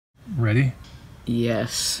Ready?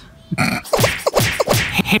 Yes.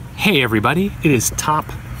 Hey everybody, it is top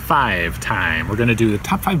 5 time. We're gonna do the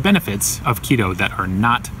top 5 benefits of keto that are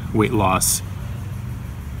not weight loss.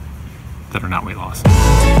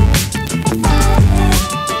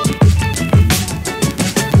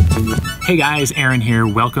 Hey guys, Aaron here.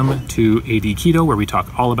 Welcome to AD Keto, where we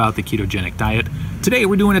talk all about the ketogenic diet. Today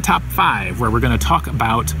we're doing a top 5, where we're gonna talk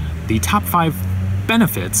about the top 5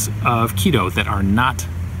 benefits of keto that are not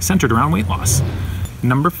centered around weight loss.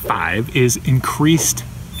 Number 5 is increased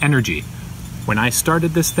energy. When I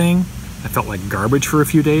started this thing, I felt like garbage for a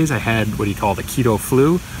few days. I had what you call the keto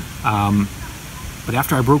flu. But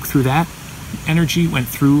after I broke through that, energy went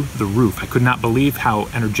through the roof. I could not believe how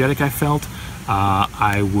energetic I felt.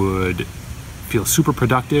 I would feel super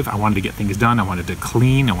productive. I wanted to get things done. I wanted to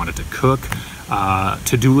clean. I wanted to cook.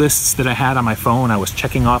 To-do lists that I had on my phone, I was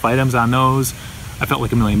checking off items on those. I felt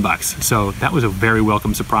like $1 million. So that was a very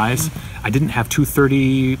welcome surprise. I didn't have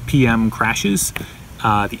 2:30 p.m. crashes.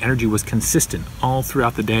 The energy was consistent all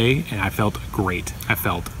throughout the day, and I felt great. I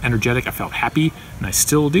felt energetic, I felt happy, and I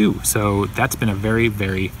still do. So that's been a very,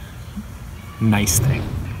 very nice thing.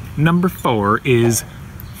 Number 4 is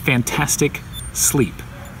fantastic sleep.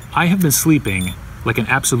 I have been sleeping like an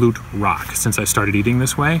absolute rock since I started eating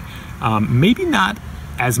this way. Maybe not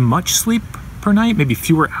as much sleep per night, maybe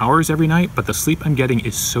fewer hours every night, but the sleep I'm getting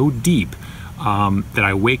is so deep that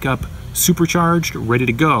I wake up supercharged, ready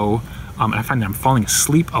to go. And I find that I'm falling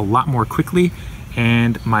asleep a lot more quickly,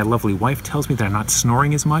 and my lovely wife tells me that I'm not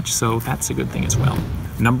snoring as much, so that's a good thing as well.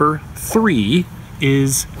 Number 3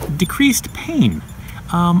 is decreased pain.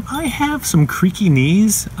 I have some creaky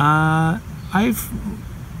knees. I've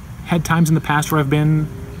had times in the past where I've been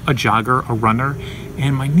a jogger, a runner,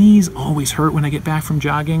 and my knees always hurt when I get back from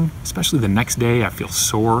jogging, especially the next day. I feel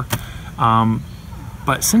sore.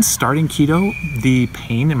 But since starting keto, the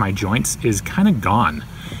pain in my joints is kind of gone.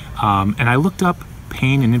 And I looked up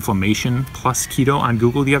pain and inflammation plus keto on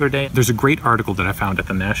Google the other day. There's a great article that I found at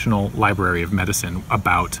the National Library of Medicine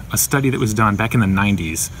about a study that was done back in the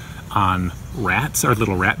 90s on rats, our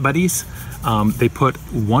little rat buddies. They put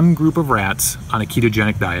one group of rats on a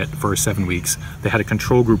ketogenic diet for 7 weeks. They had a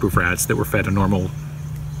control group of rats that were fed a normal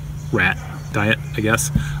rat diet, I guess.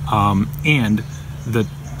 And the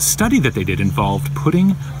study that they did involved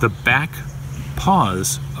putting the back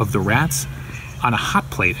paws of the rats on a hot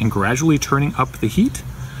plate and gradually turning up the heat.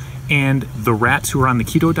 And the rats who were on the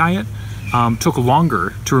keto diet took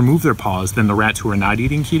longer to remove their paws than the rats who were not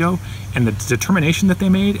eating keto. And the determination that they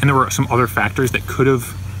made, and there were some other factors that could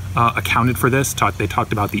have accounted for this. They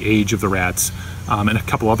talked about the age of the rats and a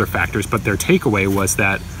couple other factors, but their takeaway was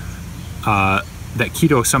that that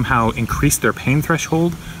keto somehow increased their pain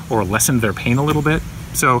threshold or lessened their pain a little bit.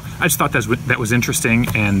 So I just thought that was interesting,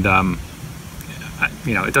 and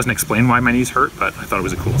you know, it doesn't explain why my knees hurt, but I thought it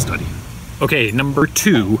was a cool study. Okay, number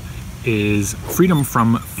 2 is freedom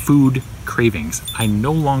from food cravings. I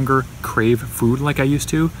no longer crave food like I used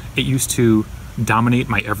to. It used to dominate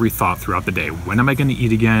my every thought throughout the day. When am I gonna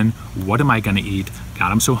eat again? What am I gonna eat?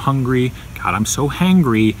 God, I'm so hungry. God, I'm so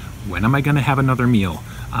hangry. When am I gonna have another meal?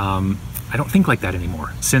 I don't think like that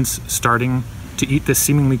anymore. Since starting to eat this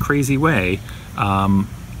seemingly crazy way, I'm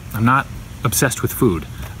not obsessed with food.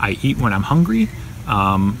 I eat when I'm hungry,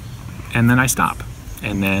 and then I stop,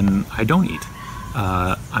 and then I don't eat.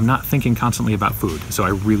 I'm not thinking constantly about food, so I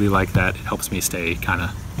really like that. It helps me stay kind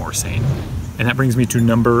of more sane. And that brings me to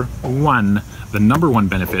number 1. The number 1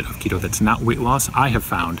 benefit of keto that's not weight loss, I have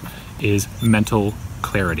found, is mental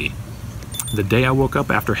clarity. The day I woke up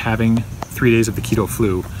after having 3 days of the keto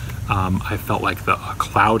flu, I felt like a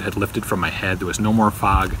cloud had lifted from my head. There was no more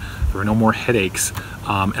fog, there were no more headaches,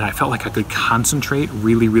 and I felt like I could concentrate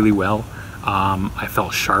really, really well. I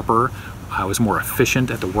felt sharper. I was more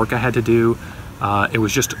efficient at the work I had to do. It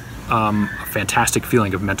was just a fantastic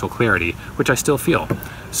feeling of mental clarity, which I still feel.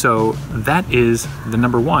 So that is the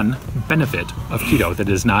number 1 benefit of keto that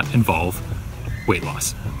does not involve weight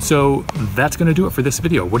loss. So that's going to do it for this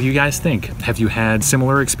video. What do you guys think? Have you had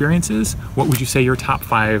similar experiences? What would you say your top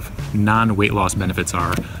 5 non-weight loss benefits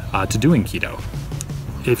are to doing keto?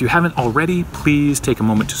 If you haven't already, please take a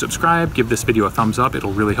moment to subscribe, give this video a thumbs up.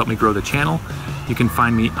 It'll really help me grow the channel. You can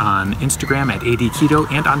find me on Instagram at ADKeto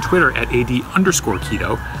and on Twitter at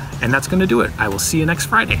AD_keto. And that's going to do it. I will see you next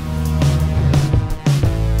Friday.